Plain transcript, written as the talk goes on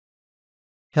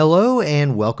Hello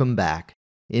and welcome back.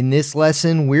 In this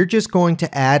lesson, we're just going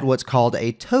to add what's called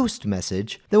a toast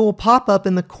message that will pop up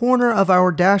in the corner of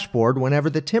our dashboard whenever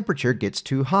the temperature gets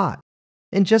too hot.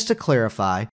 And just to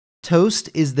clarify, toast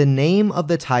is the name of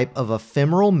the type of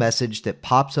ephemeral message that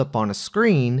pops up on a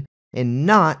screen and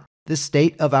not the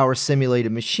state of our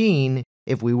simulated machine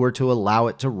if we were to allow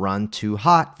it to run too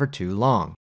hot for too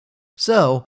long.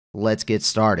 So, let's get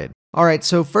started. Alright,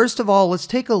 so first of all, let's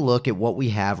take a look at what we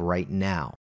have right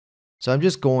now. So I'm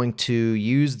just going to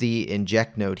use the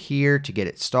inject node here to get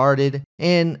it started.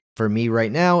 And for me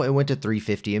right now, it went to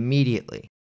 350 immediately.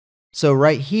 So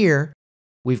right here,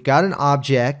 we've got an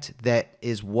object that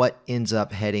is what ends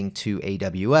up heading to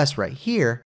AWS right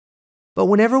here. But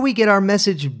whenever we get our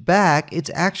message back, it's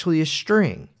actually a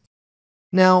string.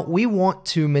 Now, we want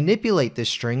to manipulate this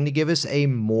string to give us a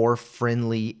more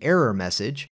friendly error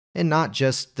message and not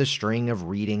just the string of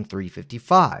reading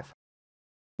 355.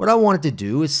 What I wanted to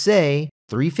do is say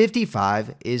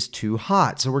 355 is too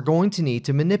hot, so we're going to need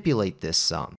to manipulate this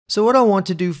some. So what I want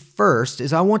to do first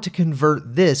is I want to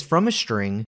convert this from a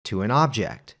string to an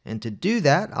object. And to do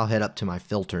that, I'll head up to my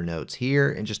filter nodes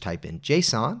here and just type in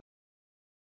JSON.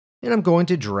 And I'm going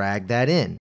to drag that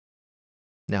in.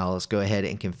 Now let's go ahead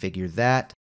and configure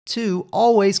that to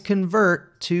always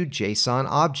convert to JSON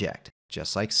object,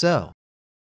 just like so.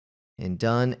 And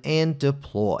done and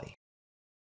deploy.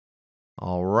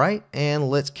 All right, and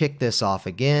let's kick this off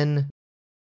again.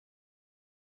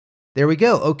 There we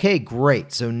go. Okay,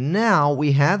 great. So now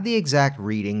we have the exact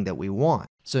reading that we want.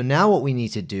 So now what we need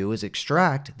to do is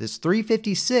extract this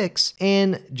 356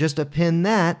 and just append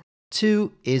that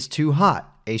to is too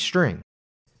hot, a string.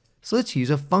 So let's use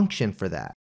a function for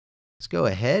that. Let's go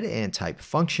ahead and type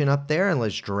function up there and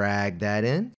let's drag that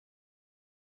in.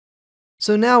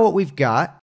 So now what we've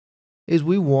got is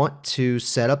we want to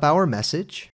set up our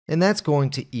message. And that's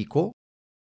going to equal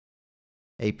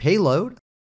a payload,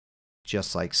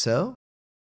 just like so.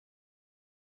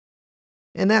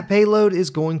 And that payload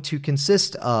is going to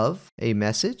consist of a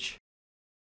message.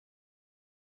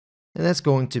 And that's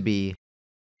going to be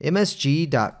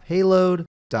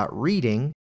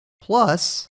msg.payload.reading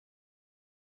plus,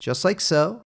 just like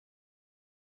so,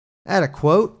 add a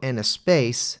quote and a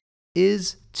space,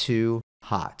 is too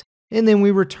hot. And then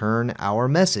we return our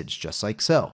message, just like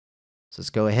so. So let's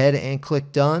go ahead and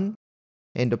click Done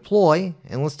and deploy,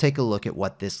 and let's take a look at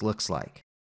what this looks like.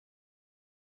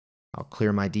 I'll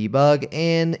clear my debug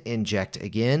and inject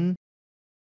again.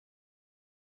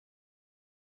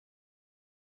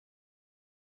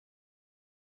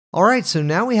 All right, so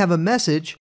now we have a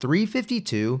message,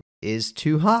 352 is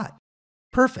too hot.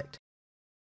 Perfect.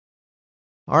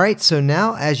 All right, so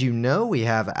now as you know, we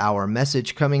have our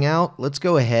message coming out. Let's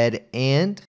go ahead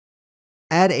and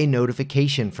add a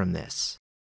notification from this.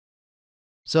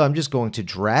 So I'm just going to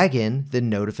drag in the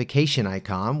notification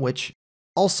icon, which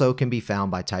also can be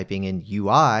found by typing in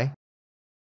UI,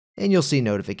 and you'll see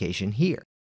notification here.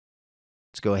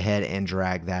 Let's go ahead and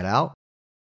drag that out.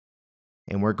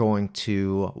 And we're going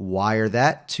to wire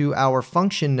that to our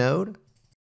function node.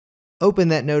 Open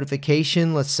that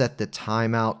notification. Let's set the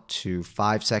timeout to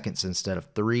 5 seconds instead of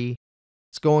 3.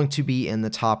 It's going to be in the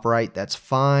top right. That's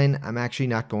fine. I'm actually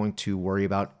not going to worry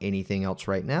about anything else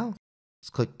right now. Let's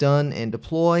click Done and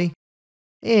deploy.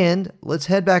 And let's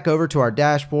head back over to our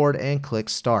dashboard and click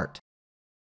Start.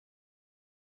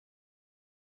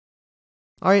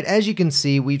 All right, as you can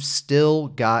see, we've still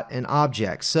got an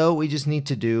object. So we just need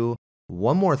to do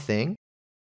one more thing.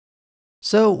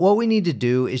 So what we need to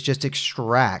do is just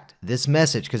extract this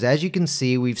message, because as you can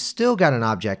see, we've still got an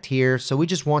object here. So we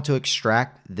just want to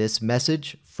extract this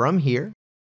message from here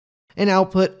and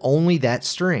output only that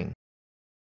string.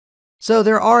 So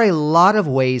there are a lot of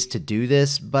ways to do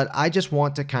this, but I just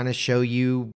want to kind of show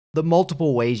you the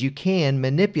multiple ways you can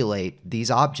manipulate these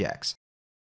objects.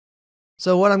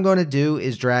 So what I'm going to do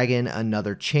is drag in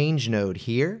another change node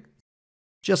here,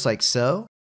 just like so.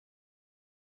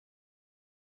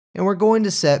 And we're going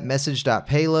to set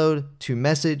message.payload to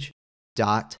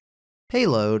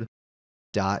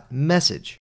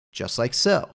message.payload.message, just like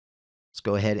so. Let's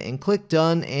go ahead and click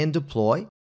Done and deploy.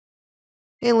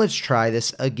 And let's try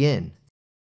this again.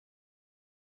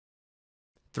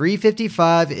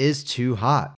 355 is too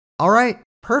hot. All right,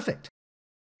 perfect.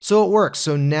 So it works.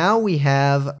 So now we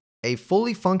have a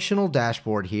fully functional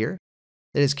dashboard here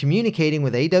that is communicating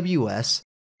with AWS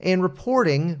and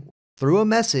reporting through a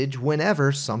message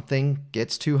whenever something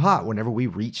gets too hot, whenever we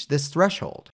reach this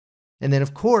threshold. And then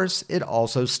of course, it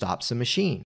also stops the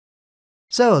machine.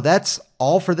 So that's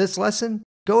all for this lesson.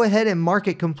 Go ahead and mark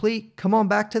it complete. Come on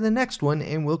back to the next one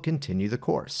and we'll continue the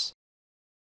course.